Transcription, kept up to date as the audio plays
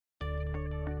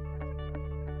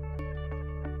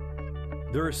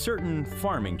There are certain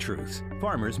farming truths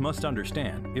farmers must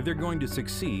understand if they're going to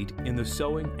succeed in the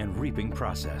sowing and reaping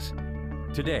process.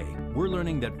 Today, we're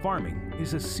learning that farming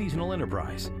is a seasonal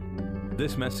enterprise.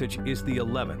 This message is the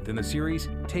 11th in the series,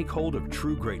 Take Hold of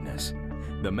True Greatness.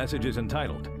 The message is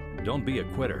entitled, Don't Be a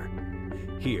Quitter.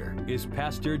 Here is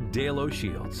Pastor Dale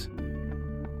O'Shields.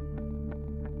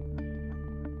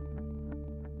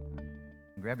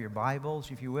 Grab your Bibles,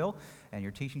 if you will, and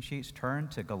your teaching sheets. Turn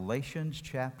to Galatians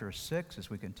chapter 6 as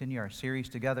we continue our series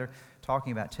together,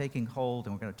 talking about taking hold,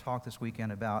 and we're going to talk this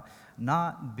weekend about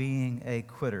not being a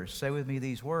quitter. Say with me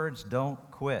these words, don't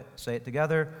quit. Say it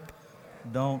together,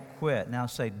 don't quit. Now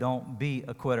say, don't be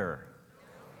a quitter.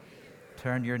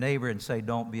 Turn to your neighbor and say,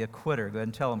 don't be a quitter. Go ahead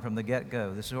and tell them from the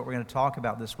get-go. This is what we're going to talk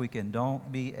about this weekend.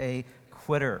 Don't be a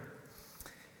quitter.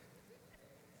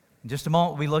 In just a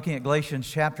moment, we'll be looking at Galatians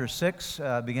chapter 6,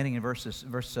 beginning in verse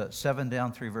 7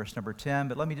 down through verse number 10.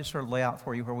 But let me just sort of lay out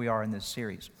for you where we are in this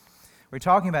series. We're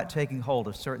talking about taking hold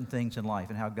of certain things in life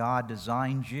and how God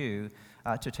designed you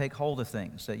to take hold of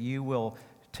things, that you will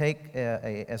take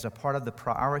as a part of the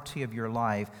priority of your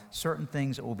life certain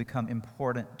things that will become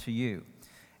important to you.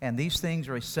 And these things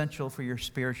are essential for your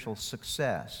spiritual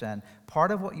success. And part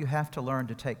of what you have to learn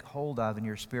to take hold of in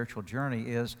your spiritual journey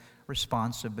is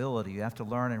responsibility. You have to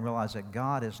learn and realize that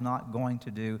God is not going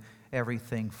to do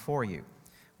everything for you.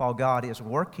 While God is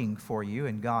working for you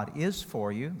and God is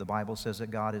for you, the Bible says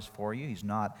that God is for you, He's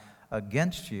not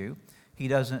against you, He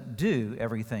doesn't do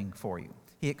everything for you.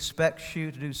 He expects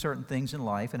you to do certain things in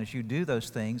life, and as you do those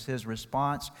things, His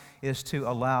response is to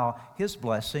allow His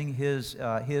blessing, His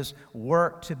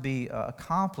work to be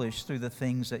accomplished through the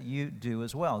things that you do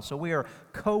as well. So we are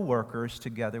co-workers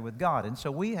together with God, and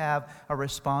so we have a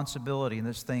responsibility in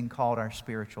this thing called our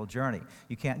spiritual journey.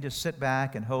 You can't just sit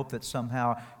back and hope that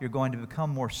somehow you're going to become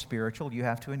more spiritual. You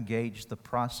have to engage the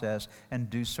process and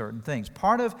do certain things.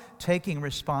 Part of taking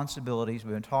responsibilities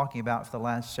we've been talking about for the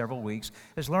last several weeks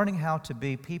is learning how to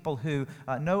be people who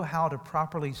know how to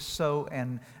properly sow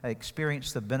and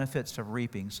experience the benefits of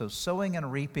reaping. So sowing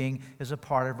and reaping is a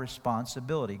part of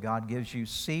responsibility. God gives you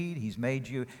seed. He's made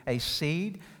you a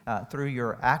seed through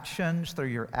your actions, through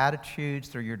your attitudes,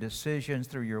 through your decisions,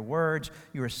 through your words.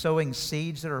 You are sowing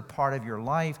seeds that are part of your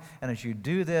life, and as you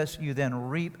do this, you then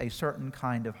reap a certain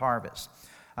kind of harvest.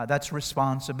 That's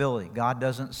responsibility. God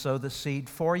doesn't sow the seed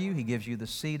for you. He gives you the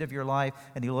seed of your life,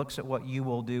 and He looks at what you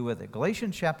will do with it.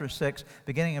 Galatians chapter 6,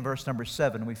 beginning in verse number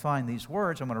 7, we find these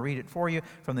words. I'm going to read it for you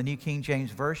from the New King James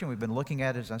Version. We've been looking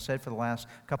at it, as I said, for the last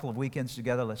couple of weekends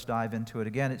together. Let's dive into it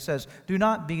again. It says, "Do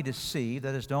not be deceived."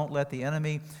 That is, don't let the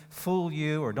enemy fool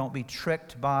you, or don't be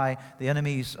tricked by the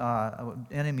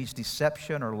enemy's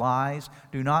deception or lies.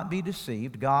 Do not be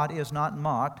deceived. God is not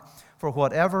mocked. For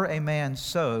whatever a man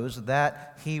sows,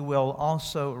 that he will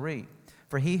also reap.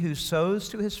 For he who sows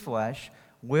to his flesh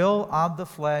will of the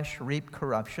flesh reap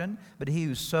corruption, but he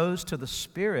who sows to the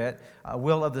Spirit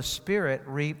will of the Spirit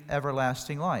reap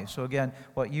everlasting life. So again,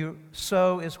 what you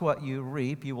sow is what you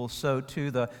reap. You will sow to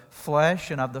the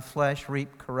flesh, and of the flesh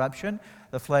reap corruption.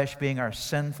 The flesh being our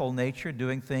sinful nature,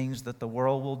 doing things that the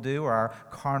world will do, or our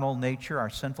carnal nature, our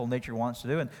sinful nature wants to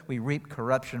do, and we reap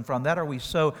corruption from that. Or we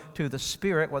sow to the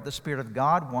Spirit, what the Spirit of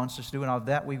God wants us to do, and of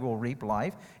that we will reap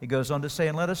life. It goes on to say,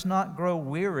 "And let us not grow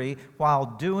weary while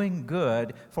doing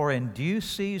good, for in due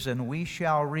season we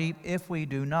shall reap if we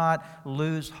do not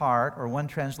lose heart." Or one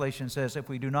translation says, if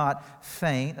we do not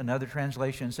faint. Another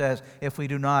translation says, if we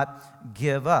do not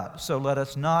give up. So let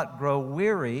us not grow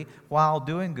weary while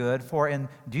doing good, for in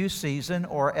due season,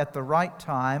 or at the right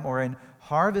time, or in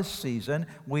harvest season,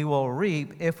 we will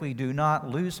reap if we do not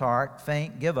lose heart,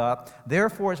 faint, give up.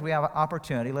 Therefore, as we have an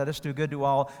opportunity, let us do good to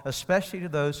all, especially to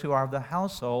those who are of the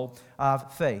household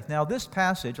of faith. Now, this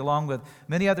passage, along with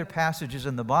many other passages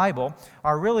in the Bible,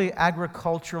 are really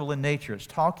agricultural in nature. It's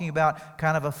talking about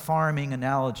kind of a farming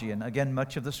analogy. And again,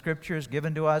 much of the Scripture is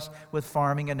given to us with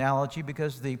farming analogy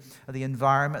because the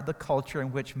environment, the culture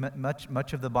in which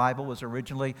much of the Bible was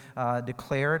originally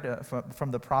declared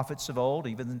from the prophets of old,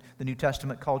 even the New Testament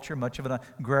culture, much of an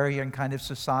agrarian kind of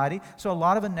society. So a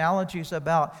lot of analogies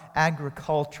about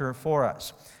agriculture for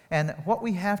us. And what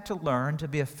we have to learn to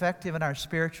be effective in our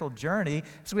spiritual journey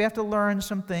is we have to learn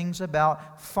some things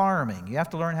about farming. You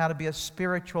have to learn how to be a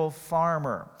spiritual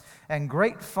farmer. And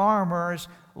great farmers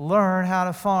learn how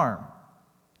to farm.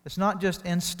 It's not just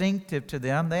instinctive to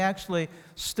them. They actually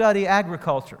study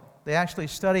agriculture. They actually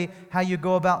study how you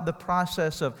go about the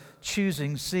process of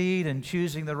choosing seed and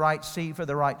choosing the right seed for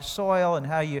the right soil, and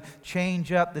how you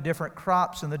change up the different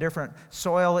crops and the different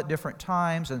soil at different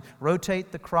times and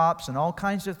rotate the crops, and all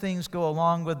kinds of things go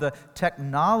along with the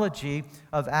technology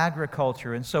of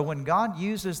agriculture. And so when God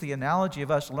uses the analogy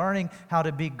of us learning how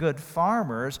to be good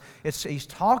farmers, He's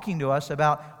talking to us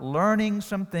about learning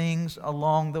some things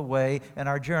along the way in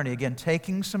our journey. Again,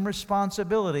 taking some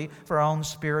responsibility for our own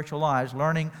spiritual lives,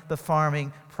 learning the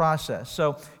farming process.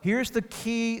 So here's the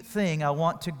key thing I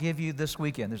want to give you this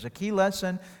weekend. There's a key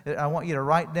lesson that I want you to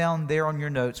write down there on your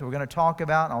notes that we're going to talk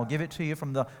about, and I'll give it to you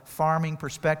from the farming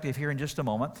perspective here in just a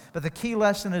moment. But the key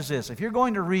lesson is this: if you're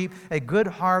going to reap a good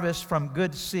harvest from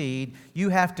good seed, you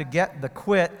have to get the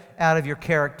quit out of your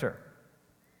character.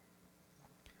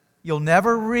 You'll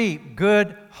never reap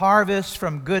good harvest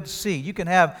from good seed. You can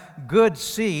have good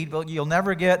seed, but you'll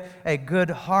never get a good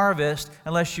harvest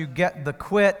unless you get the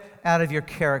quit out of your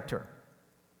character.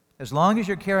 As long as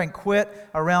you're carrying quit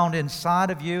around inside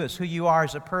of you as who you are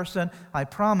as a person, I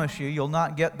promise you, you'll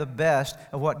not get the best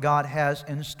of what God has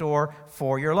in store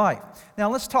for your life.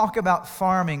 Now, let's talk about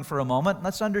farming for a moment.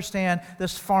 Let's understand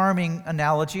this farming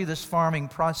analogy, this farming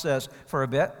process for a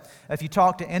bit. If you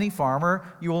talk to any farmer,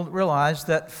 you will realize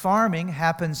that farming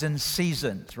happens in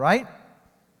seasons, right?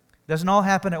 It doesn't all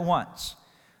happen at once.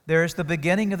 There's the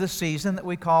beginning of the season that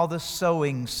we call the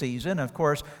sowing season. Of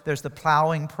course, there's the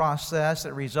plowing process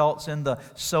that results in the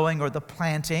sowing or the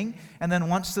planting. And then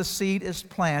once the seed is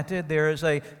planted, there is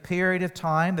a period of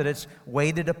time that it's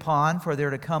waited upon for there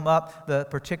to come up the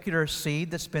particular seed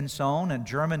that's been sown and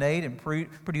germinate and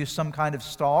produce some kind of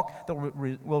stalk that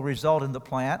will result in the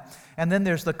plant. And then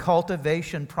there's the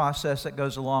cultivation process that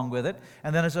goes along with it.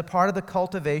 And then as a part of the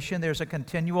cultivation, there's a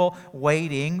continual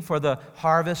waiting for the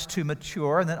harvest to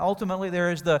mature. And then ultimately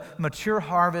there is the mature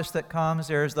harvest that comes.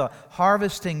 There's the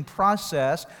harvesting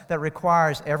process that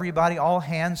requires everybody, all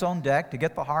hands on deck to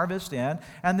get the harvest in.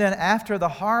 And then after the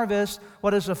harvest,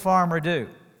 what does a farmer do?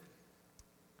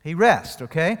 He rests,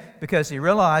 okay? Because he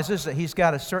realizes that he's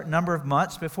got a certain number of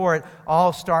months before it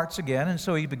all starts again. And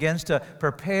so he begins to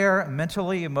prepare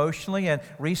mentally, emotionally, and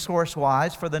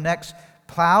resource-wise for the next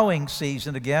plowing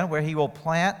season again, where he will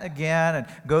plant again and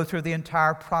go through the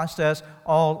entire process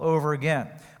all over again.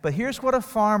 But here's what a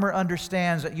farmer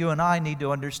understands that you and I need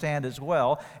to understand as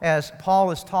well, as Paul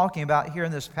is talking about here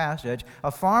in this passage.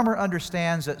 A farmer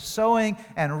understands that sowing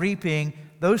and reaping,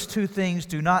 those two things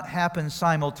do not happen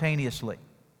simultaneously.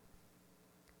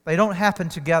 They don't happen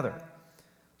together.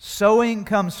 Sowing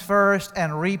comes first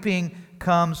and reaping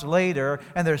comes later,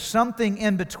 and there's something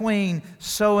in between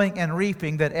sowing and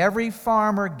reaping that every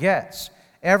farmer gets.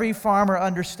 Every farmer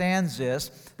understands this,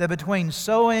 that between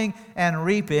sowing and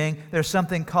reaping, there's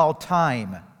something called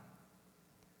time.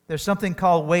 There's something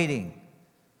called waiting.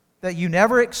 That you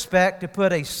never expect to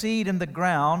put a seed in the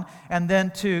ground and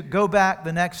then to go back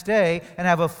the next day and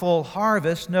have a full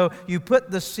harvest. No, you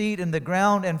put the seed in the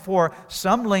ground, and for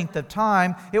some length of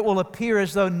time, it will appear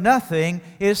as though nothing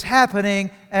is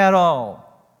happening at all.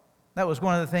 That was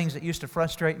one of the things that used to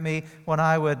frustrate me when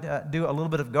I would do a little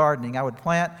bit of gardening. I would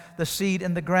plant the seed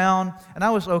in the ground, and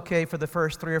I was okay for the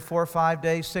first 3 or 4 or 5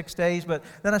 days, 6 days, but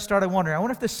then I started wondering, I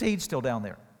wonder if the seed's still down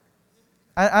there.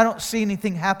 I don't see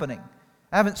anything happening.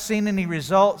 I haven't seen any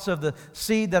results of the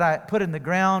seed that I put in the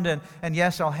ground, and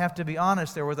yes, I'll have to be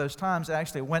honest, there were those times I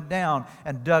actually went down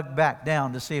and dug back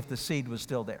down to see if the seed was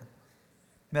still there.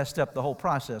 Messed up the whole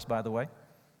process, by the way.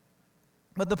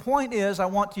 But the point is, I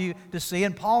want you to see,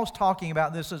 and Paul's talking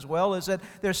about this as well, is that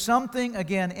there's something,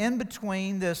 again, in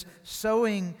between this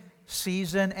sowing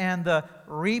season and the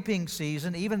reaping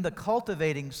season, even the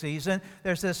cultivating season.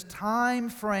 There's this time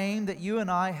frame that you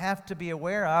and I have to be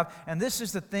aware of, and this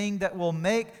is the thing that will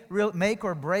make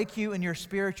or break you in your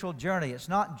spiritual journey. It's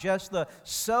not just the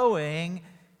sowing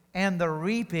and the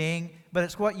reaping, but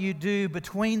it's what you do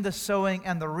between the sowing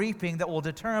and the reaping that will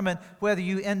determine whether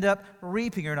you end up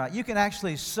reaping or not. You can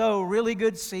actually sow really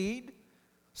good seed,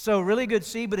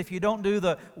 but if you don't do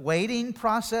the waiting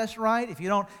process right, if you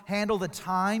don't handle the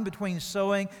time between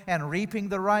sowing and reaping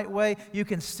the right way, you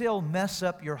can still mess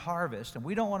up your harvest. And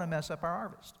we don't want to mess up our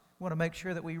harvest. We want to make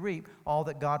sure that we reap all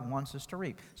that God wants us to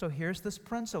reap. So here's this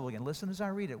principle again. Listen as I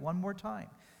read it one more time.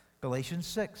 Galatians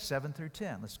 6, 7 through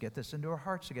 10. Let's get this into our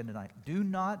hearts again tonight. Do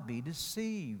not be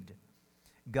deceived.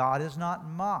 God is not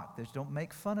mocked. Don't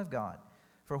make fun of God.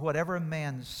 For whatever a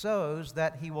man sows,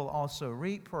 that he will also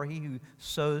reap. For he who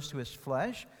sows to his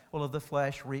flesh will of the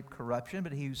flesh reap corruption,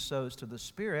 but he who sows to the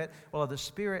Spirit will of the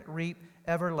Spirit reap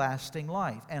everlasting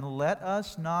life. And let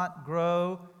us not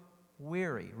grow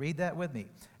weary. Read that with me.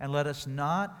 And let us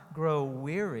not grow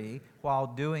weary while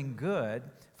doing good,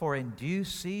 for in due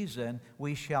season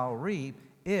we shall reap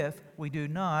if we do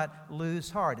not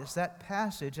lose heart. It's that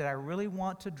passage that I really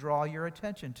want to draw your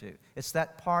attention to. It's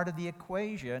that part of the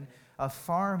equation of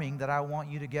farming that I want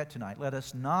you to get tonight. Let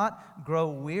us not grow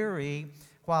weary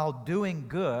while doing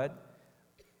good,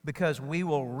 because we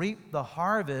will reap the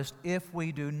harvest if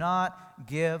we do not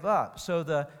give up. So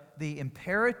the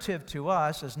imperative to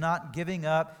us is not giving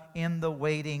up in the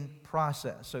waiting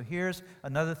process. So here's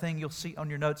another thing you'll see on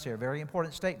your notes here, very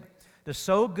important statement. To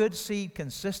sow good seed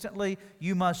consistently,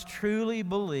 you must truly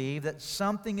believe that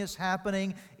something is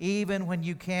happening even when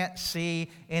you can't see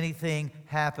anything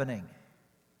happening.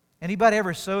 Anybody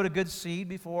ever sowed a good seed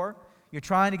before? You're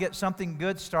trying to get something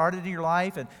good started in your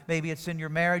life, and maybe it's in your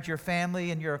marriage, your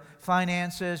family, and your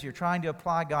finances. You're trying to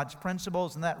apply God's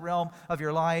principles in that realm of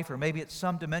your life, or maybe it's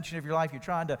some dimension of your life. You're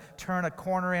trying to turn a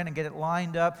corner in and get it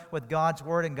lined up with God's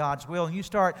Word and God's will. And you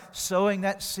start sowing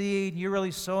that seed, and you're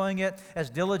really sowing it as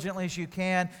diligently as you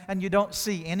can, and you don't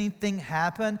see anything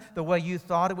happen the way you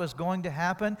thought it was going to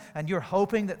happen, and you're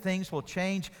hoping that things will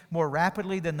change more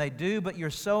rapidly than they do, but you're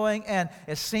sowing, and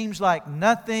it seems like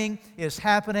nothing is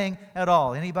happening at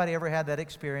all. Anybody ever had that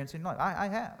experience in life? I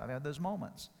have. I've had those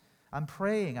moments. I'm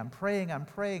praying,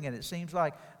 and it seems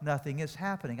like nothing is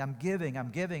happening. I'm giving.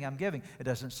 It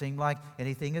doesn't seem like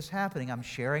anything is happening. I'm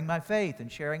sharing my faith.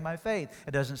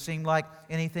 It doesn't seem like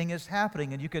anything is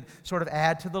happening. And you could sort of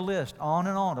add to the list, on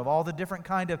and on, of all the different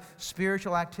kind of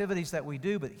spiritual activities that we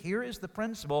do. But here is the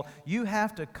principle. You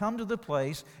have to come to the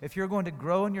place, if you're going to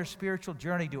grow in your spiritual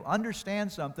journey, to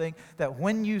understand something, that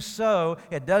when you sow,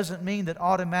 it doesn't mean that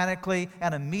automatically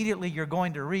and immediately you're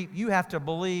going to reap. You have to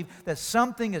believe that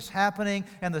something is happening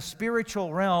in the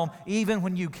spiritual realm even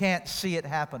when you can't see it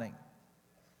happening.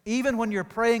 Even when you're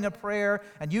praying a prayer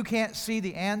and you can't see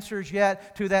the answers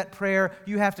yet to that prayer,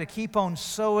 you have to keep on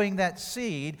sowing that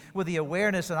seed with the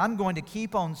awareness that I'm going to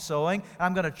keep on sowing.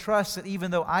 I'm going to trust that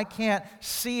even though I can't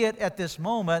see it at this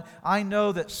moment, I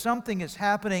know that something is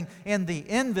happening in the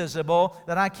invisible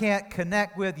that I can't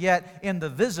connect with yet in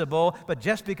the visible. But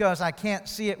just because I can't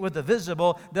see it with the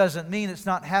visible doesn't mean it's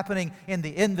not happening in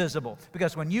the invisible.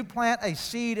 Because when you plant a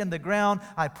seed in the ground,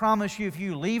 I promise you, if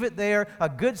you leave it there, a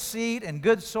good seed and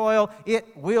good soil, it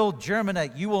will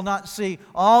germinate. You will not see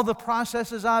all the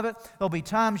processes of it. There'll be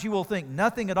times you will think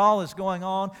nothing at all is going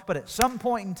on, but at some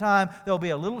point in time, there'll be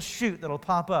a little shoot that'll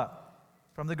pop up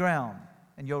from the ground,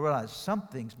 and you'll realize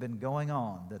something's been going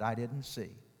on that I didn't see.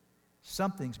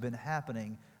 Something's been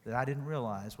happening that I didn't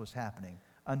realize was happening.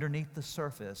 Underneath the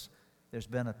surface, there's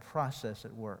been a process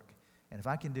at work. And if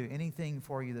I can do anything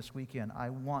for you this weekend, I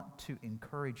want to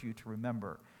encourage you to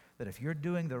remember that if you're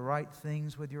doing the right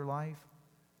things with your life,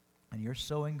 and you're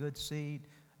sowing good seed,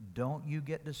 don't you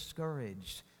get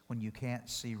discouraged when you can't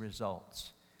see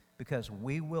results. Because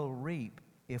we will reap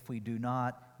if we do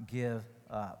not give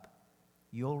up.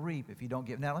 You'll reap if you don't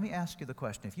give. Now, let me ask you the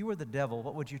question. If you were the devil,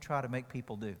 what would you try to make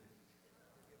people do?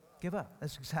 Give up.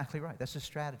 That's exactly right. That's his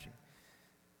strategy.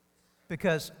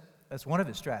 Because that's one of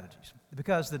his strategies.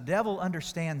 Because the devil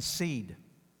understands seed.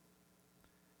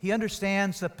 He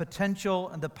understands the potential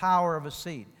and the power of a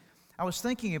seed. I was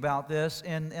thinking about this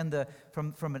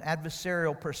from an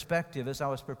adversarial perspective as I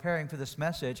was preparing for this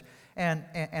message,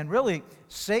 and really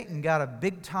Satan got a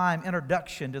big-time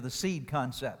introduction to the seed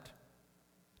concept.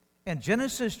 In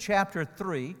Genesis chapter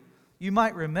 3, you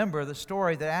might remember the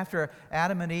story that after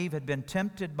Adam and Eve had been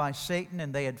tempted by Satan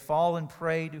and they had fallen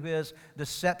prey to his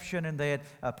deception and they had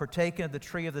partaken of the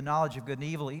tree of the knowledge of good and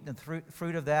evil, eaten the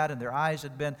fruit of that, and their eyes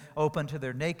had been opened to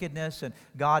their nakedness, and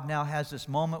God now has this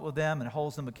moment with them and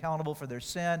holds them accountable for their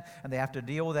sin, and they have to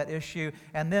deal with that issue.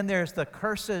 And then there's the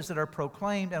curses that are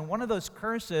proclaimed, and one of those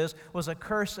curses was a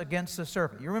curse against the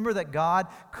serpent. You remember that God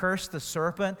cursed the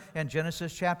serpent in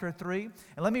Genesis chapter 3?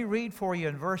 And let me read for you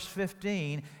in verse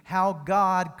 15 how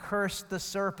God cursed the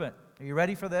serpent. Are you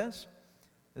ready for this?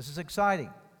 This is exciting.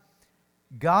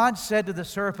 God said to the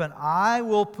serpent, I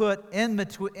will put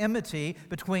enmity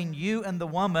between you and the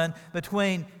woman,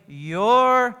 between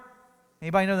your,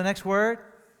 anybody know the next word?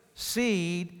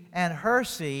 Seed and her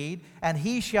seed, and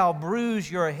he shall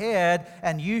bruise your head,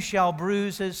 and you shall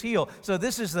bruise his heel. So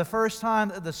this is the first time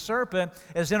that the serpent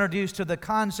is introduced to the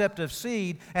concept of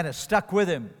seed, and it stuck with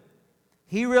him.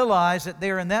 He realized that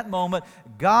there in that moment,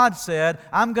 God said,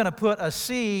 I'm going to put a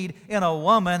seed in a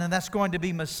woman, and that's going to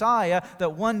be Messiah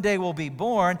that one day will be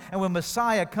born. And when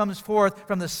Messiah comes forth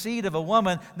from the seed of a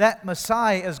woman, that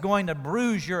Messiah is going to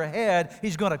bruise your head.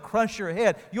 He's going to crush your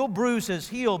head. You'll bruise his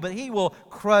heel, but he will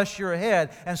crush your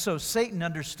head. And so Satan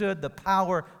understood the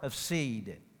power of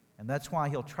seed. And that's why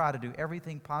he'll try to do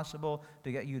everything possible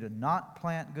to get you to not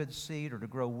plant good seed or to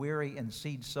grow weary in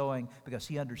seed sowing, because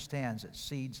he understands that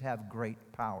seeds have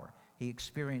great power. He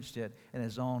experienced it in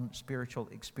his own spiritual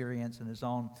experience and his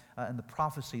own and the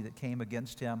prophecy that came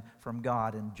against him from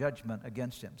God and judgment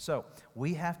against him. So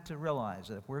we have to realize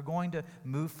that if we're going to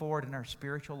move forward in our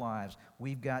spiritual lives,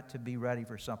 we've got to be ready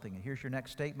for something. And here's your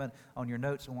next statement on your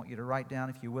notes. I want you to write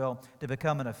down, if you will. To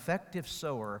become an effective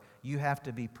sower, you have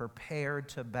to be prepared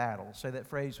to battle. Say that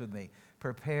phrase with me.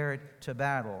 Prepared to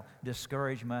battle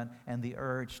discouragement and the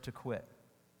urge to quit.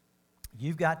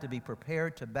 You've got to be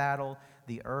prepared to battle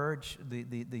the urge,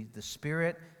 the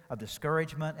spirit of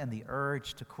discouragement and the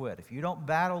urge to quit. If you don't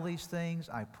battle these things,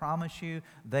 I promise you,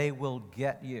 they will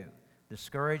get you.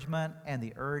 Discouragement and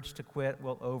the urge to quit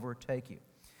will overtake you.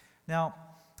 Now,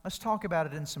 let's talk about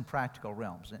it in some practical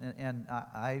realms. And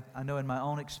I know in my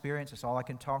own experience, it's all I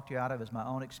can talk to you out of is my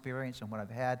own experience and what I've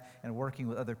had in working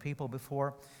with other people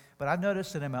before. But I've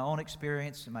noticed that in my own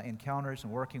experience, in my encounters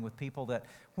and working with people, that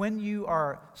when you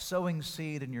are sowing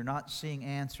seed and you're not seeing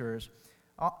answers,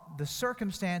 the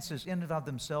circumstances in and of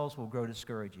themselves will grow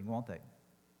discouraging, won't they?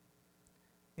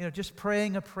 You know, just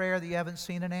praying a prayer that you haven't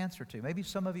seen an answer to. Maybe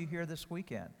some of you here this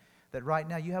weekend, that right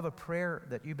now you have a prayer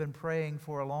that you've been praying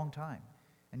for a long time,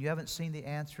 and you haven't seen the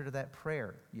answer to that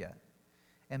prayer yet.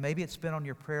 And maybe it's been on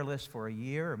your prayer list for a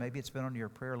year, or maybe it's been on your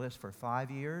prayer list for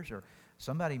 5 years, or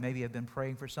somebody maybe have been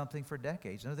praying for something for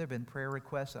decades. I know there have been prayer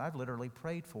requests that I've literally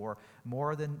prayed for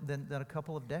more than a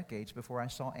couple of decades before I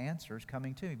saw answers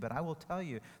coming to me. But I will tell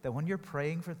you that when you're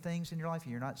praying for things in your life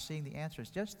and you're not seeing the answers,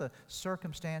 just the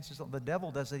circumstances, the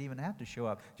devil doesn't even have to show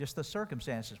up. Just the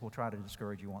circumstances will try to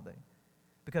discourage you, won't they?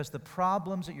 Because the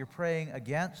problems that you're praying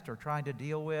against or trying to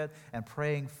deal with and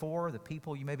praying for, the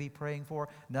people you may be praying for,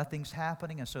 nothing's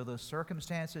happening. And so those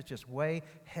circumstances just weigh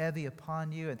heavy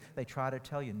upon you, and they try to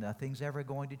tell you nothing's ever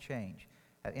going to change.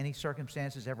 Have any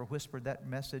circumstances ever whispered that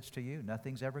message to you?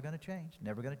 Nothing's ever going to change,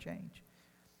 never going to change.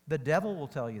 The devil will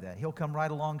tell you that. He'll come right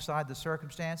alongside the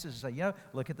circumstances and say, you know,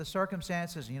 look at the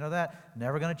circumstances. You know that?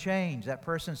 Never going to change. That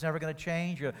person's never going to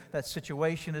change. Or that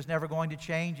situation is never going to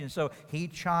change. And so he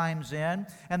chimes in.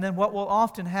 And then what will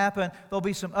often happen, there'll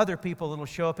be some other people that will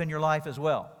show up in your life as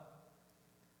well.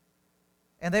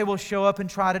 And they will show up and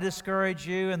try to discourage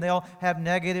you, and they'll have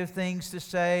negative things to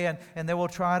say, and they will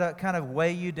try to kind of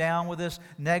weigh you down with this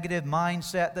negative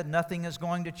mindset that nothing is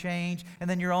going to change. And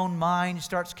then your own mind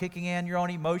starts kicking in, your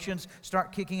own emotions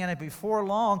start kicking in, and before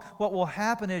long, what will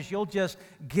happen is you'll just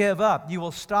give up. You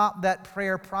will stop that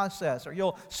prayer process, or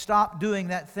you'll stop doing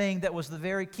that thing that was the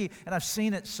very key. And I've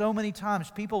seen it so many times.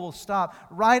 People will stop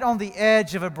right on the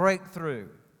edge of a breakthrough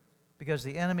because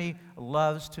the enemy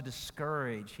loves to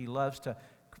discourage. He loves to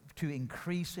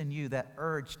increase in you that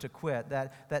urge to quit,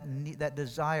 that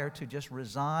desire to just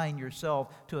resign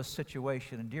yourself to a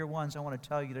situation. And dear ones, I want to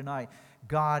tell you tonight,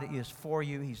 God is for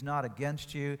you. He's not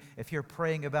against you. If you're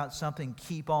praying about something,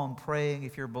 keep on praying.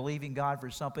 If you're believing God for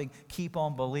something, keep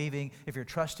on believing. If you're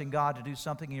trusting God to do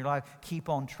something in your life, keep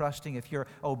on trusting. If you're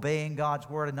obeying God's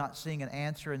word and not seeing an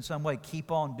answer in some way,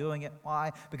 keep on doing it.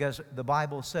 Why? Because the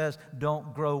Bible says,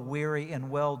 don't grow weary in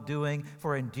well-doing,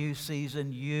 for in due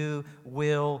season you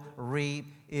will reap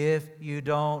if you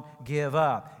don't give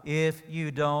up. If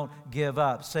you don't give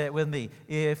up. Say it with me.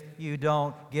 If you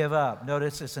don't give up.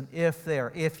 Notice it's an if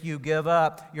there. If you give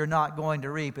up, you're not going to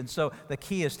reap. And so the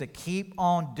key is to keep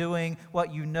on doing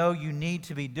what you know you need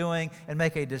to be doing and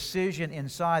make a decision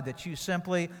inside that you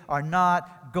simply are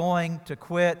not going to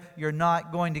quit. You're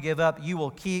not going to give up. You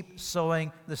will keep sowing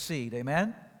the seed.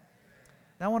 Amen?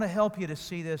 Now I want to help you to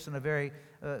see this in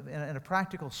a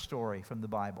practical story from the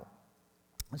Bible.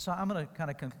 And so I'm going to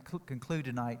kind of conclude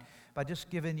tonight by just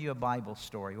giving you a Bible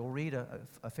story. We'll read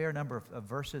a fair number of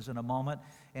verses in a moment,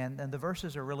 and the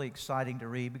verses are really exciting to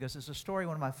read because it's a story,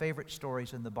 one of my favorite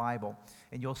stories in the Bible,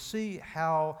 and you'll see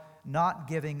how not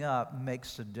giving up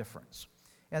makes a difference.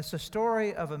 And it's a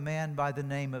story of a man by the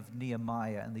name of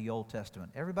Nehemiah in the Old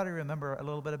Testament. Everybody remember a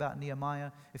little bit about Nehemiah?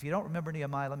 If you don't remember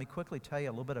Nehemiah, let me quickly tell you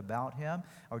a little bit about him,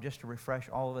 or just to refresh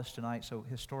all of us tonight so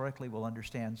historically we'll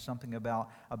understand something about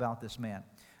this man.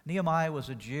 Nehemiah was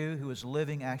a Jew who was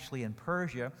living actually in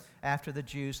Persia after the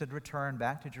Jews had returned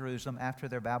back to Jerusalem after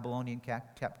their Babylonian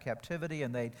captivity,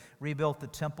 and they'd rebuilt the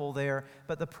temple there.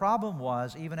 But the problem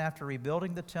was, even after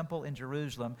rebuilding the temple in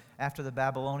Jerusalem, after the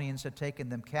Babylonians had taken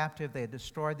them captive, they had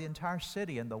destroyed the entire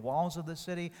city, and the walls of the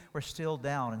city were still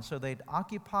down. And so they'd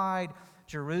occupied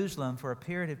Jerusalem for a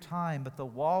period of time, but the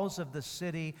walls of the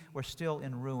city were still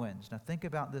in ruins. Now think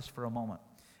about this for a moment.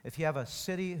 If you have a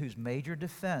city whose major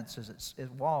defense is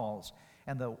its walls,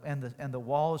 and the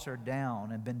walls are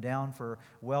down and been down for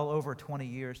well over 20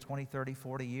 years, 20, 30,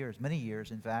 40 years, many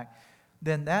years in fact,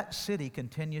 then that city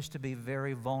continues to be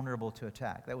very vulnerable to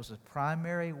attack. That was the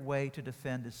primary way to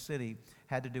defend a city,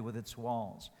 had to do with its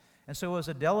walls. And so it was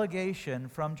a delegation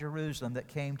from Jerusalem that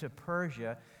came to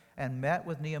Persia and met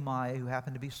with Nehemiah, who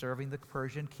happened to be serving the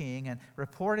Persian king, and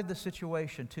reported the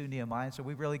situation to Nehemiah. And so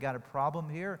we've really got a problem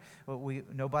here.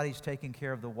 Nobody's taking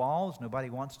care of the walls. Nobody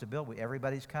wants to build.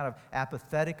 Everybody's kind of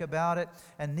apathetic about it.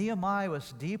 And Nehemiah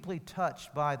was deeply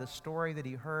touched by the story that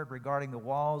he heard regarding the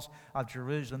walls of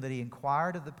Jerusalem, that he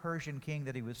inquired of the Persian king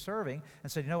that he was serving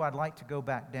and said, I'd like to go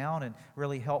back down and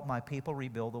really help my people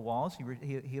rebuild the walls.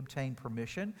 He obtained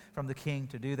permission from the king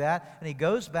to do that. And he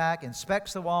goes back,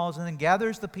 inspects the walls, and then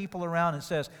gathers the people around and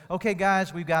says, okay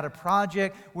guys, we've got a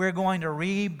project. We're going to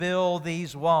rebuild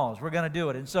these walls. We're going to do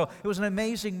it. And so it was an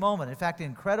amazing moment. In fact, an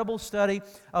incredible study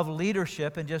of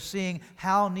leadership and just seeing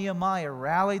how Nehemiah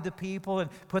rallied the people and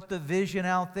put the vision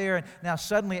out there. And now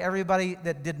suddenly everybody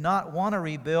that did not want to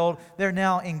rebuild, they're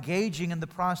now engaging in the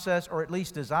process, or at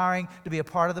least desiring to be a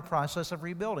part of the process of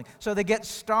rebuilding. So they get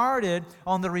started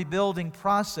on the rebuilding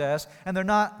process, and they're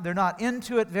not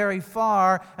into it very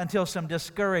far until some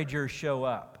discouragers show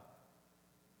up.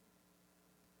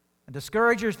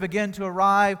 Discouragers begin to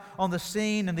arrive on the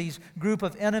scene, and these group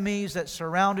of enemies that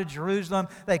surrounded Jerusalem,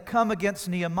 they come against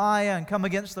Nehemiah and come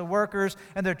against the workers,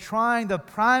 and they're trying the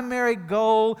primary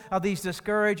goal of these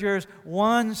discouragers,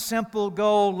 one simple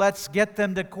goal: let's get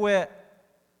them to quit.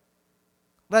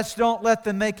 Let's don't let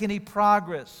them make any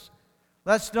progress.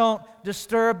 Let's don't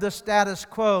disturb the status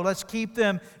quo. Let's keep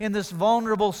them in this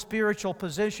vulnerable spiritual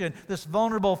position, this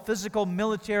vulnerable physical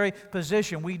military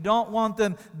position. We don't want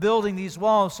them building these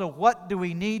walls, so what do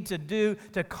we need to do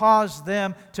to cause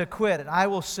them to quit? And I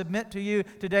will submit to you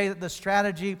today that the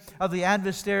strategy of the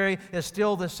adversary is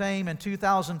still the same in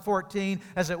 2014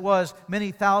 as it was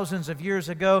many thousands of years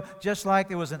ago. Just like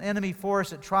there was an enemy force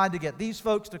that tried to get these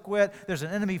folks to quit, there's an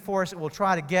enemy force that will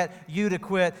try to get you to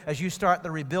quit as you start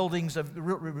the rebuilding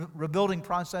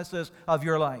processes of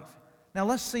your life. Now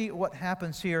let's see what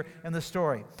happens here in the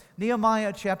story.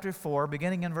 Nehemiah chapter 4,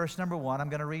 beginning in verse number 1. I'm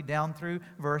going to read down through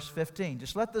verse 15.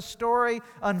 Just let the story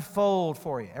unfold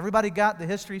for you. Everybody got the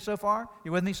history so far?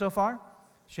 You with me so far?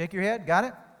 Shake your head. Got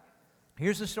it?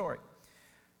 Here's the story.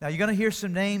 Now you're going to hear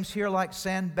some names here like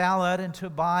Sanballat and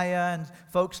Tobiah and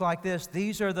folks like this.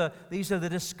 These are the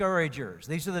discouragers.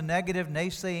 These are the negative,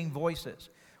 naysaying voices.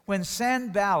 When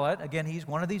Sanballat, again he's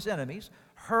one of these enemies,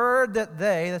 heard that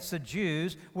that's the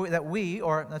Jews,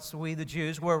 the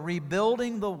Jews, were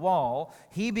rebuilding the wall,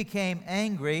 he became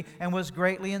angry and was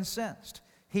greatly incensed.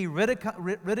 He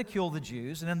ridiculed the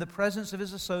Jews, and in the presence of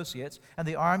his associates and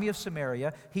the army of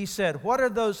Samaria, he said, "What are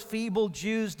those feeble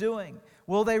Jews doing?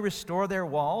 Will they restore their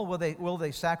wall? Will they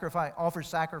offer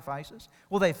sacrifices?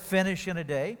 Will they finish in a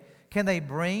day? Can they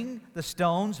bring the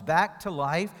stones back to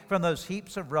life from those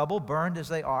heaps of rubble, burned as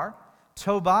they are?"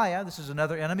 Tobiah, this is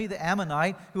another enemy, the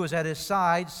Ammonite, who was at his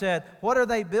side, said, "What are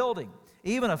they building?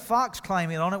 Even a fox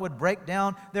climbing on it would break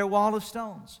down their wall of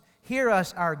stones. Hear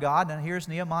us, our God." And here's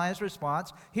Nehemiah's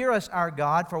response. "Hear us, our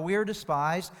God, for we are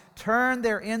despised. Turn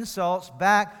their insults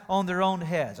back on their own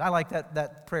heads." I like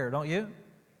that prayer, don't you?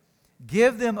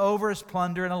 "Give them over as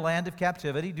plunder in a land of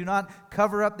captivity. Do not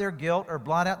cover up their guilt or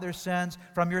blot out their sins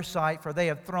from your sight, for they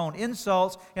have thrown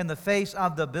insults in the face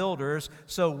of the builders.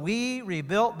 So we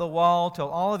rebuilt the wall till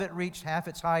all of it reached half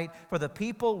its height, for the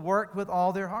people worked with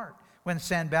all their heart." When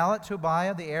Sanballat,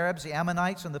 Tobiah, the Arabs, the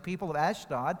Ammonites, and the people of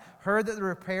Ashdod heard that the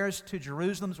repairs to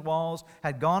Jerusalem's walls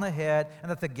had gone ahead and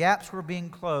that the gaps were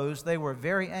being closed, they were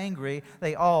very angry.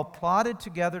 They all plotted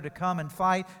together to come and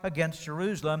fight against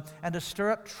Jerusalem and to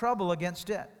stir up trouble against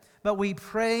it. But we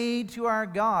prayed to our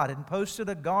God and posted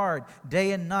a guard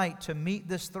day and night to meet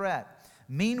this threat.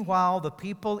 Meanwhile, the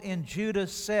people in Judah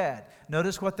said,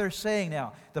 notice what they're saying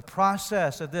now. The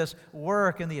process of this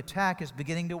work and the attack is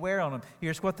beginning to wear on them.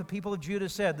 Here's what the people of Judah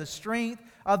said. "The strength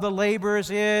of the laborers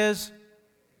is..."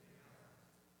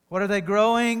 What are they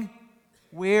growing?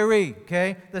 Weary,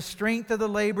 okay? The strength of the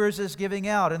laborers is giving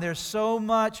out, and there's so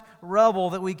much rubble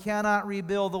that we cannot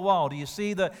rebuild the wall. Do you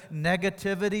see the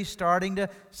negativity starting to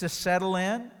settle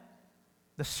in?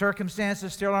 The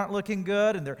circumstances still aren't looking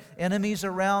good, and there are enemies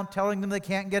around telling them they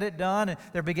can't get it done, and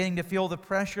they're beginning to feel the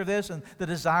pressure of this and the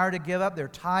desire to give up. They're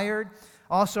tired.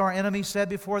 Also our enemies said,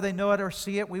 before they know it or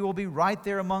see it, we will be right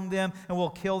there among them, and we'll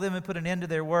kill them and put an end to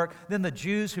their work. Then the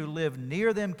Jews who lived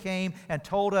near them came and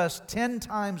told us 10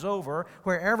 times over,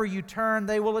 wherever you turn,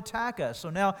 they will attack us. So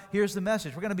now here's the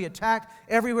message. We're going to be attacked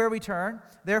everywhere we turn.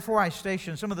 Therefore I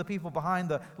stationed some of the people behind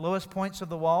the lowest points of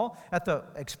the wall, at the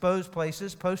exposed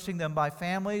places, posting them by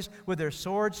families with their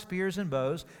swords, spears, and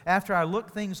bows. After I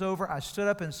looked things over, I stood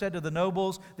up and said to the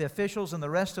nobles, the officials, and the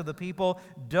rest of the people,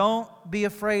 don't be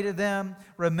afraid of them.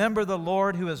 Remember the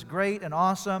Lord who is great and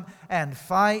awesome, and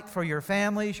fight for your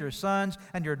families, your sons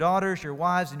and your daughters, your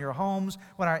wives and your homes.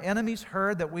 When our enemies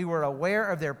heard that we were aware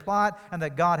of their plot and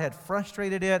that God had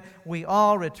frustrated it, we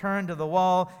all returned to the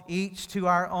wall, each to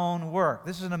our own work.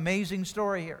 This is an amazing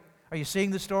story here. Are you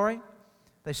seeing the story?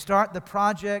 They start the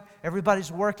project,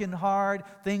 everybody's working hard,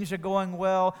 things are going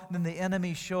well, and then the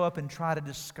enemies show up and try to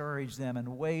discourage them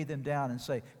and weigh them down and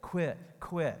say, quit,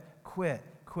 quit, quit,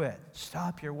 quit.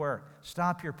 Stop your work.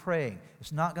 Stop your praying.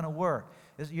 It's not going to work.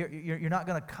 You're not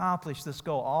going to accomplish this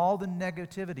goal. All the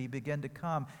negativity began to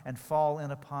come and fall in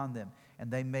upon them. And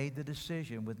they made the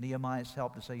decision with Nehemiah's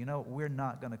help to say, you know, we're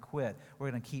not going to quit. We're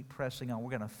going to keep pressing on.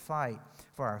 We're going to fight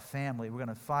for our family. We're going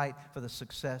to fight for the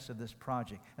success of this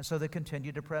project. And so they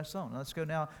continued to press on. Let's go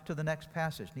now to the next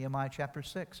passage, Nehemiah chapter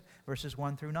 6, verses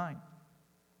 1 through 9.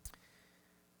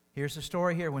 Here's the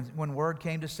story here. When word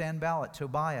came to Sanballat,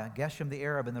 Tobiah, Geshem the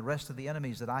Arab, and the rest of the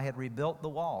enemies that I had rebuilt the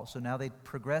walls. So now they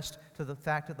progressed to the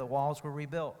fact that the walls were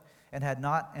rebuilt and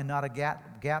not a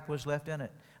gap was left in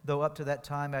it. Though up to that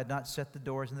time I had not set the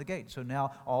doors and the gates. So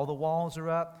now all the walls are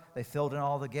up. They filled in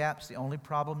all the gaps. The only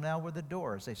problem now were the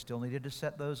doors. They still needed to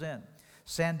set those in.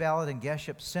 Sanballat and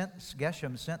Geshem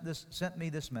sent me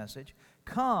this message.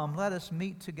 Come, let us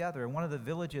meet together in one of the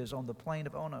villages on the plain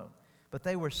of Ono. But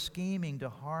they were scheming to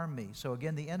harm me. So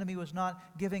again, the enemy was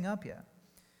not giving up yet.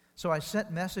 So I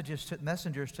sent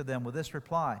messengers to them with this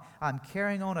reply. I'm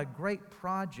carrying on a great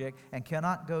project and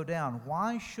cannot go down.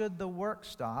 Why should the work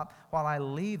stop while I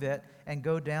leave it and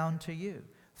go down to you?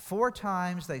 4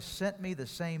 times they sent me the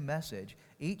same message.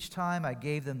 Each time I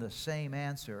gave them the same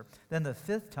answer. Then the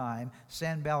 5th time,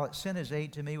 Sanballat sent his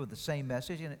aide to me with the same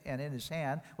message, and in his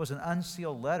hand was an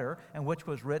unsealed letter, in which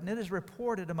was written, it is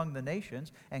reported among the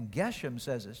nations, and Geshem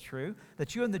says it's true,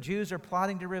 that you and the Jews are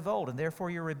plotting to revolt, and therefore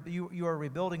you are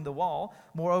rebuilding the wall.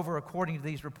 Moreover, according to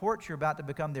these reports, you're about to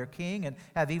become their king, and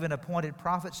have even appointed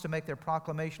prophets to make their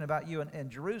proclamation about you in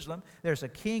Jerusalem. There's a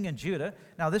king in Judah.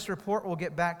 Now this report will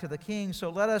get back to the king, so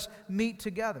let us meet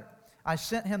together. I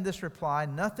sent him this reply,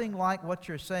 nothing like what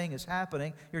you're saying is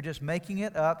happening. You're just making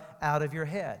it up out of your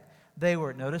head. They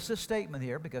were, notice the statement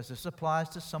here, because this applies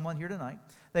to someone here tonight.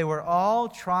 They were all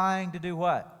trying to do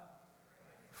what?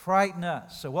 Frighten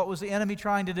us. So what was the enemy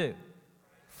trying to do?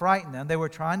 Frighten them. They were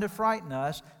trying to frighten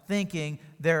us, thinking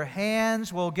their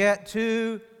hands will get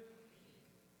too.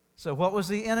 So what was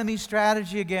the enemy's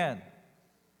strategy again?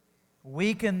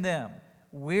 Weaken them,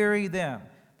 weary them.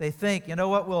 They think, you know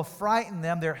what, we'll frighten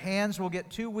them. Their hands will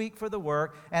get too weak for the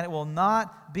work, and it will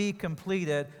not be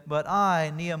completed. But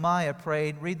I, Nehemiah,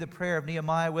 prayed. Read the prayer of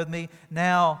Nehemiah with me.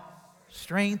 Now,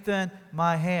 strengthen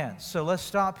my hands. So let's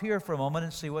stop here for a moment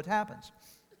and see what happens.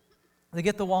 They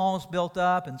get the walls built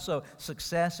up, and so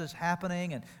success is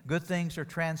happening, and good things are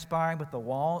transpiring, but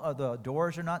the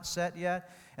doors are not set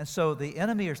yet. And so the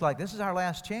enemy is like, this is our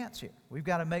last chance here. We've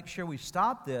got to make sure we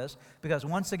stop this, because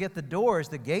once they get the doors,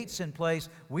 the gates in place,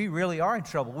 we really are in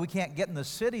trouble. We can't get in the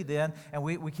city then, and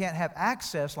we can't have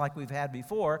access like we've had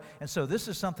before. And so this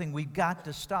is something we've got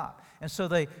to stop. And so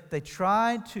they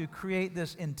tried to create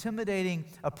this intimidating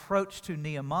approach to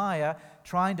Nehemiah,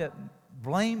 trying to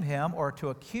blame him or to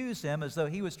accuse him as though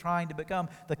he was trying to become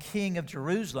the king of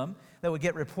Jerusalem that would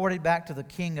get reported back to the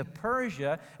king of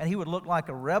Persia, and he would look like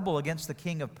a rebel against the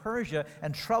king of Persia,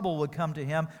 and trouble would come to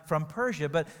him from Persia.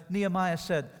 But Nehemiah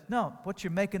said, no, what you're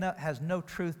making up has no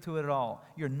truth to it at all.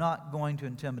 You're not going to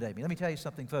intimidate me. Let me tell you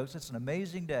something, folks. It's an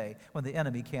amazing day when the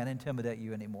enemy can't intimidate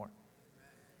you anymore.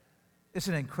 It's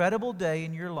an incredible day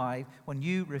in your life when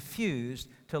you refuse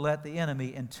to let the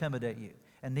enemy intimidate you.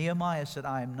 And Nehemiah said,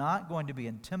 I am not going to be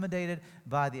intimidated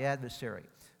by the adversary.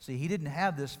 See, he didn't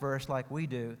have this verse like we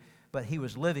do, but he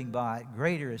was living by,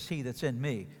 greater is he that's in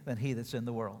me than he that's in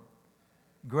the world.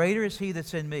 Greater is He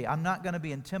that's in me. I'm not going to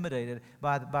be intimidated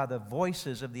by the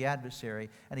voices of the adversary.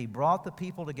 And He brought the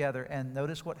people together. And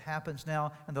notice what happens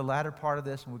now in the latter part of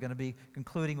this. And we're going to be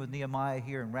concluding with Nehemiah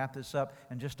here and wrap this up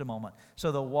in just a moment.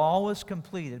 So the wall was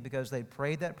completed because they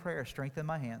prayed that prayer, strengthen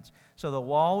my hands. So the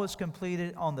wall was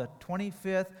completed on the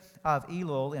 25th of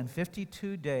Elul in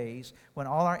 52 days. When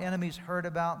all our enemies heard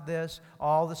about this,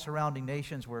 all the surrounding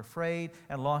nations were afraid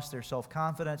and lost their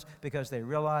self-confidence because they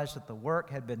realized that the work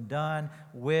had been done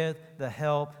with the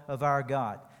help of our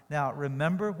God. Now,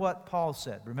 remember what Paul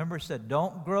said. Remember, he said,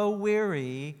 don't grow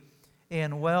weary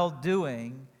in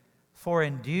well-doing, for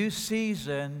in due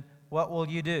season, what will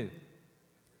you do?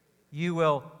 You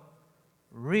will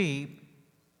reap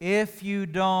if you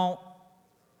don't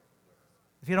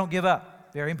give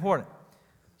up. Very important.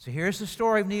 So here's the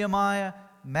story of Nehemiah.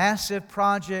 Massive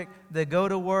project. They go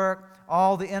to work.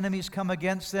 All the enemies come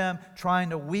against them,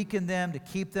 trying to weaken them, to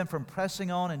keep them from pressing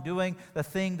on and doing the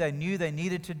thing they knew they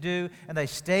needed to do. And they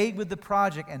stayed with the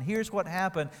project. And here's what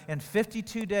happened. In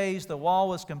 52 days, the wall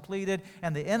was completed,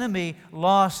 and the enemy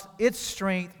lost its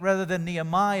strength rather than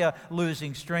Nehemiah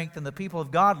losing strength and the people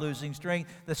of God losing strength.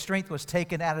 The strength was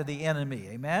taken out of the enemy.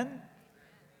 Amen?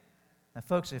 Now,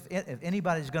 folks, if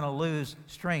anybody's going to lose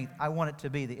strength, I want it to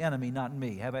be the enemy, not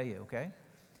me. How about you, okay?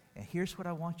 And here's what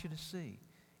I want you to see.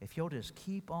 If you'll just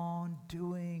keep on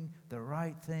doing the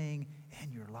right thing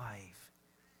in your life,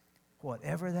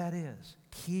 whatever that is,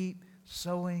 keep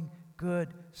sowing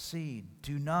good seed.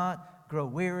 Do not grow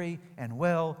weary and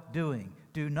well-doing.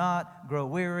 Do not grow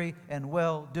weary and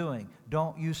well-doing.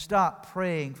 Don't you stop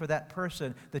praying for that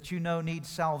person that you know needs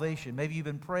salvation. Maybe you've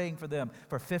been praying for them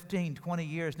for 15, 20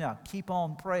 years now. Keep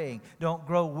on praying. Don't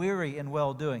grow weary in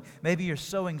well-doing. Maybe you're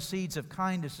sowing seeds of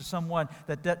kindness to someone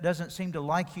that doesn't seem to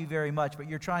like you very much, but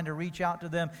you're trying to reach out to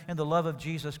them in the love of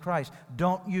Jesus Christ.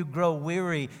 Don't you grow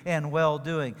weary in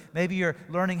well-doing. Maybe you're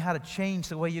learning how to change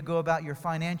the way you go about your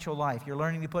financial life. You're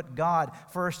learning to put God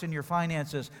first in your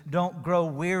finances. Don't grow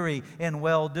weary in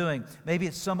well-doing. Maybe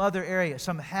it's some other area,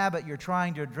 some habit you're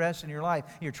trying to address in your life.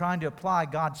 You're trying to apply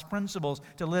God's principles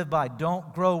to live by.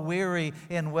 Don't grow weary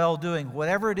in well-doing.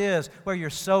 Whatever it is where you're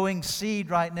sowing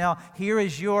seed right now, here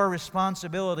is your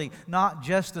responsibility. Not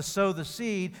just to sow the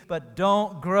seed, but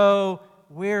don't grow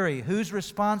weary. Who's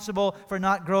responsible for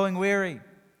not growing weary?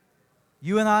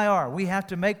 You and I are. We have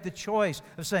to make the choice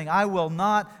of saying, I will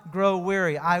not grow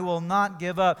weary. I will not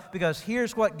give up, because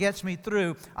here's what gets me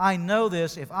through. I know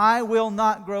this. If I will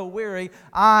not grow weary,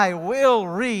 I will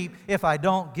reap if I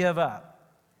don't give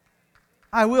up.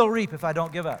 I will reap if I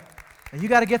don't give up. And you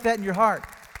got to get that in your heart.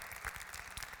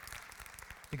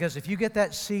 Because if you get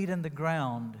that seed in the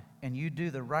ground and you do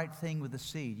the right thing with the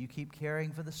seed, you keep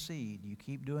caring for the seed, you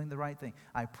keep doing the right thing,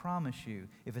 I promise you,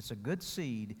 if it's a good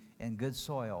seed and good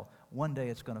soil, one day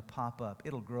it's going to pop up,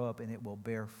 it'll grow up, and it will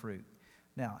bear fruit.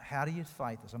 Now, how do you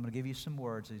fight this? I'm going to give you some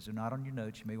words. These are not on your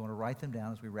notes. You may want to write them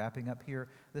down as we're wrapping up here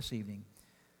this evening.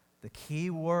 The key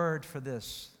word for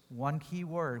this, one key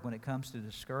word when it comes to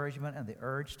discouragement and the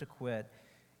urge to quit,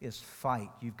 is fight.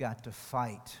 You've got to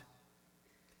fight.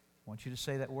 I want you to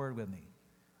say that word with me.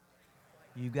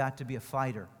 You've got to be a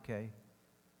fighter, okay?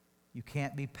 You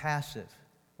can't be passive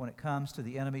when it comes to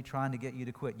the enemy trying to get you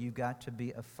to quit. You've got to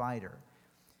be a fighter.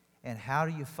 And how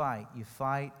do you fight? You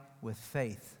fight with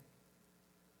faith.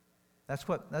 That's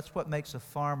what makes a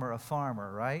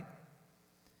farmer, right?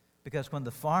 Because when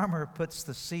the farmer puts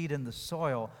the seed in the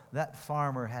soil, that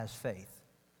farmer has faith.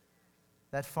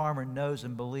 That farmer knows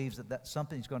and believes that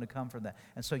something's going to come from that.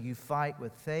 And so you fight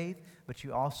with faith, but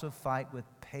you also fight with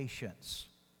patience.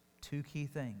 Two key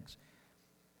things.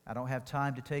 I don't have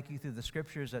time to take you through the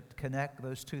scriptures that connect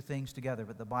those two things together,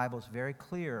 but the Bible is very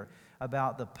clear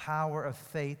about the power of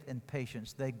faith and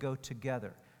patience. They go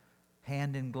together,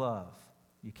 hand in glove.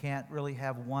 You can't really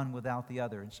have one without the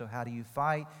other. And so how do you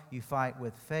fight? You fight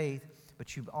with faith,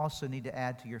 but you also need to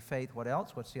add to your faith what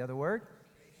else? What's the other word?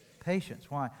 Patience.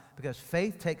 Why? Because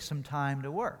faith takes some time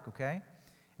to work, okay?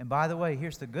 And by the way,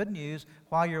 here's the good news.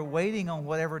 While you're waiting on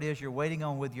whatever it is you're waiting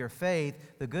on with your faith,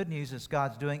 the good news is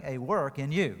God's doing a work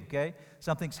in you, okay?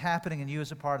 Something's happening in you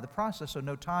as a part of the process, so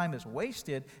no time is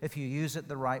wasted if you use it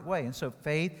the right way. And so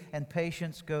faith and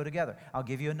patience go together. I'll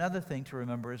give you another thing to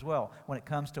remember as well. When it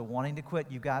comes to wanting to quit,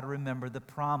 you've got to remember the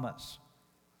promise.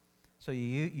 So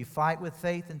you fight with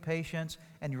faith and patience,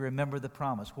 and you remember the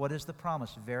promise. What is the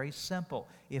promise? Very simple.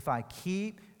 If I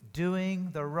keep doing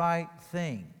the right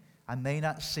thing, I may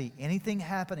not see anything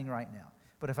happening right now,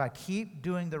 but if I keep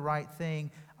doing the right thing,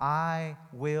 I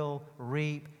will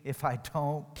reap if I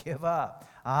don't give up.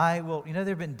 I will. You know,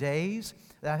 there have been days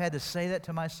that I've had to say that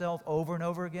to myself over and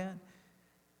over again.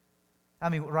 I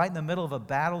mean, right in the middle of a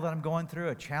battle that I'm going through,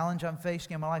 a challenge I'm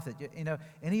facing in my life that,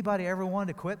 anybody ever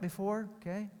wanted to quit before?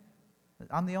 Okay?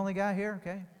 I'm the only guy here,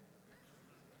 okay?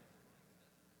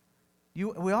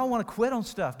 We all want to quit on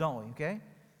stuff, don't we, okay?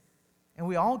 And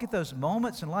we all get those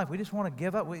moments in life. We just want to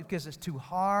give up because it's too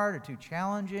hard or too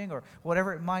challenging or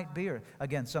whatever it might be. Or,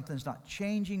 again, something's not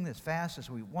changing as fast as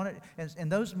we want it. And in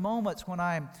those moments when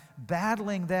I'm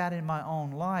battling that in my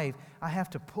own life, I have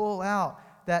to pull out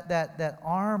that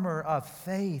armor of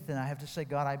faith, and I have to say,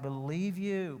 God, I believe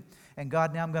you. And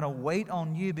God, now I'm going to wait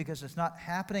on you because it's not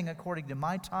happening according to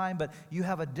my time, but you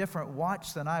have a different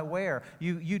watch than I wear.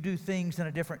 You do things in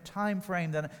a different time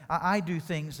frame than I do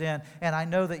things in, and I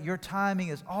know that your timing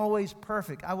is always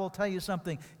perfect. I will tell you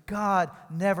something. God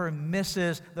never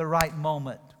misses the right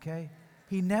moment, okay?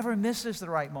 He never misses the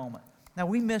right moment. Now,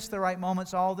 we miss the right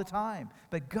moments all the time,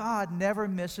 but God never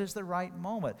misses the right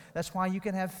moment. That's why you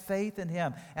can have faith in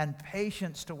Him and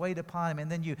patience to wait upon Him. And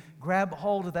then you grab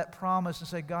hold of that promise and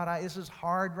say, God, this is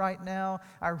hard right now.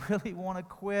 I really want to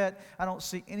quit. I don't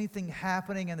see anything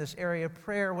happening in this area of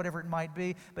prayer, whatever it might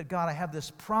be. But God, I have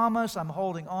this promise I'm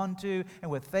holding on to. And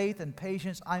with faith and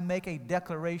patience, I make a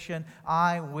declaration,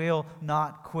 I will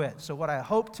not quit. So what I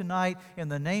hope tonight in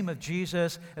the name of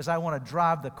Jesus is I want to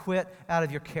drive the quit out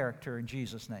of your character in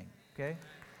Jesus' name, okay?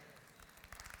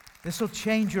 This will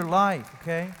change your life,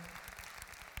 okay?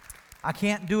 I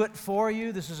can't do it for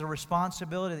you. This is a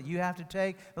responsibility that you have to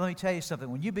take. But let me tell you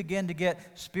something. When you begin to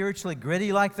get spiritually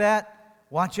gritty like that,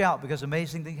 watch out, because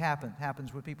amazing thing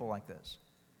happens with people like this.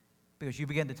 Because you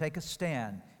begin to take a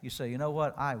stand. You say, you know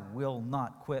what? I will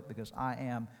not quit because I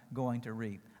am going to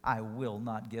reap. I will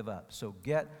not give up. So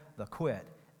get the quit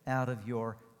out of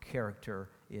your character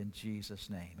in Jesus'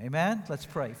 name. Amen? Let's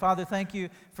pray. Father, thank you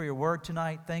for your word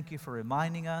tonight. Thank you for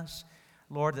reminding us,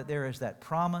 Lord, that there is that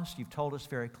promise. You've told us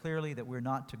very clearly that we're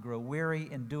not to grow weary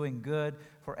in doing good,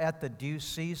 for at the due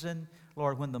season,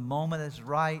 Lord, when the moment is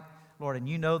right, Lord, and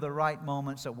you know the right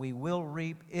moments, that we will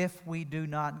reap if we do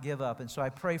not give up. And so I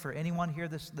pray for anyone here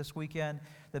this weekend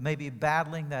that may be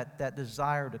battling that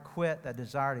desire to quit, that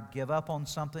desire to give up on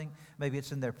something. Maybe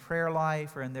it's in their prayer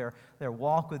life or in their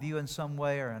walk with you in some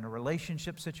way or in a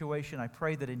relationship situation. I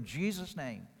pray that in Jesus'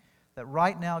 name, that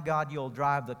right now, God, you'll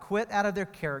drive the quit out of their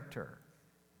character.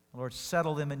 Lord,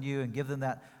 settle them in you and give them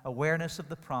that awareness of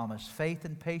the promise, faith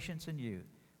and patience in you.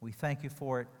 We thank you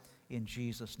for it in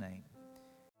Jesus' name.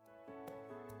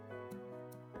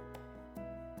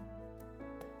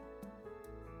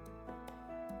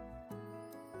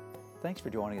 Thanks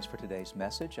for joining us for today's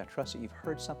message. I trust that you've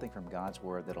heard something from God's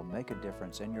Word that'll make a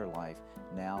difference in your life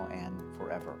now and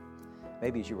forever.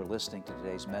 Maybe as you were listening to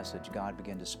today's message, God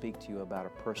began to speak to you about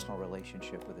a personal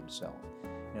relationship with Himself.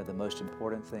 You know, the most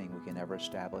important thing we can ever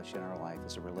establish in our life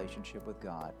is a relationship with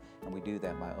God, and we do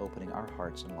that by opening our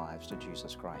hearts and lives to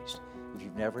Jesus Christ. If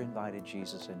you've never invited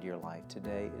Jesus into your life,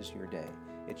 today is your day.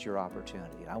 It's your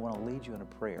opportunity. And I want to lead you in a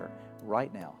prayer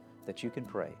right now that you can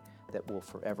pray that will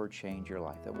forever change your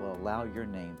life, that will allow your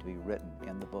name to be written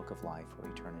in the book of life for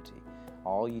eternity.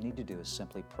 All you need to do is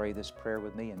simply pray this prayer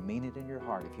with me and mean it in your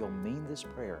heart. If you'll mean this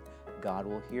prayer, God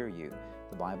will hear you.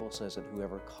 The Bible says that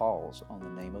whoever calls on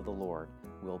the name of the Lord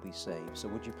will be saved. So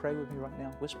would you pray with me right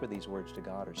now? Whisper these words to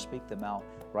God or speak them out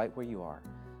right where you are.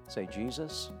 Say,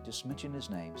 Jesus, just mention His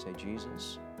name. Say,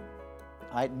 Jesus,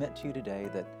 I admit to you today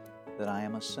that I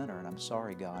am a sinner, and I'm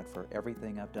sorry, God, for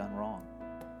everything I've done wrong.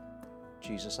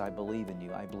 Jesus, I believe in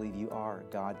you. I believe you are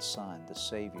God's Son, the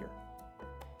Savior,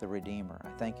 the Redeemer. I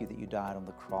thank you that you died on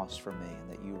the cross for me and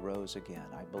that you rose again.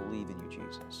 I believe in you,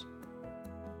 Jesus.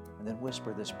 And then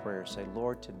whisper this prayer. Say,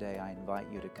 Lord, today I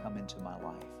invite you to come into my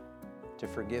life, to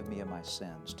forgive me of my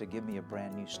sins, to give me a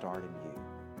brand new start in you.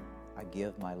 I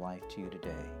give my life to you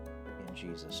today in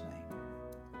Jesus' name.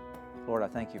 Lord, I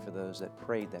thank you for those that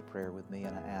prayed that prayer with me,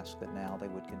 and I ask that now they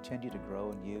would continue to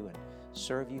grow in you and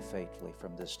serve you faithfully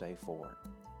from this day forward.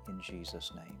 In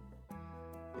Jesus' name.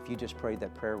 If you just prayed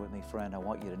that prayer with me, friend, I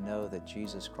want you to know that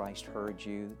Jesus Christ heard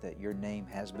you, that your name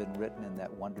has been written in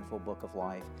that wonderful book of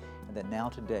life, and that now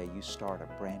today you start a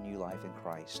brand new life in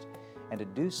Christ. And to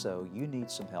do so, you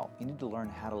need some help. You need to learn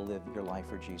how to live your life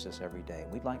for Jesus every day.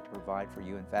 And we'd like to provide for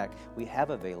you. In fact, we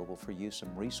have available for you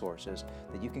some resources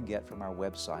that you can get from our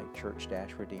website,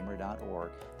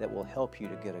 church-redeemer.org, that will help you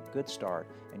to get a good start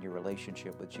in your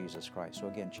relationship with Jesus Christ. So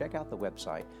again, check out the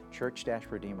website,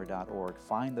 church-redeemer.org.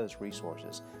 Find those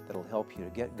resources that will help you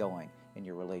to get going in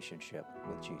your relationship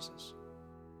with Jesus.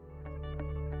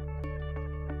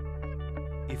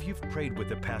 If you've prayed with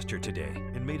the pastor today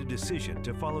and made a decision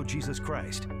to follow Jesus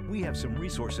Christ, we have some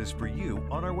resources for you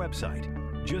on our website.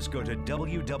 Just go to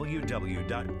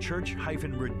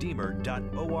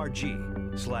www.church-redeemer.org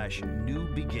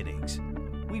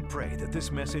galatians.com/newbeginnings. We pray that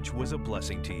this message was a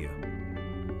blessing to you.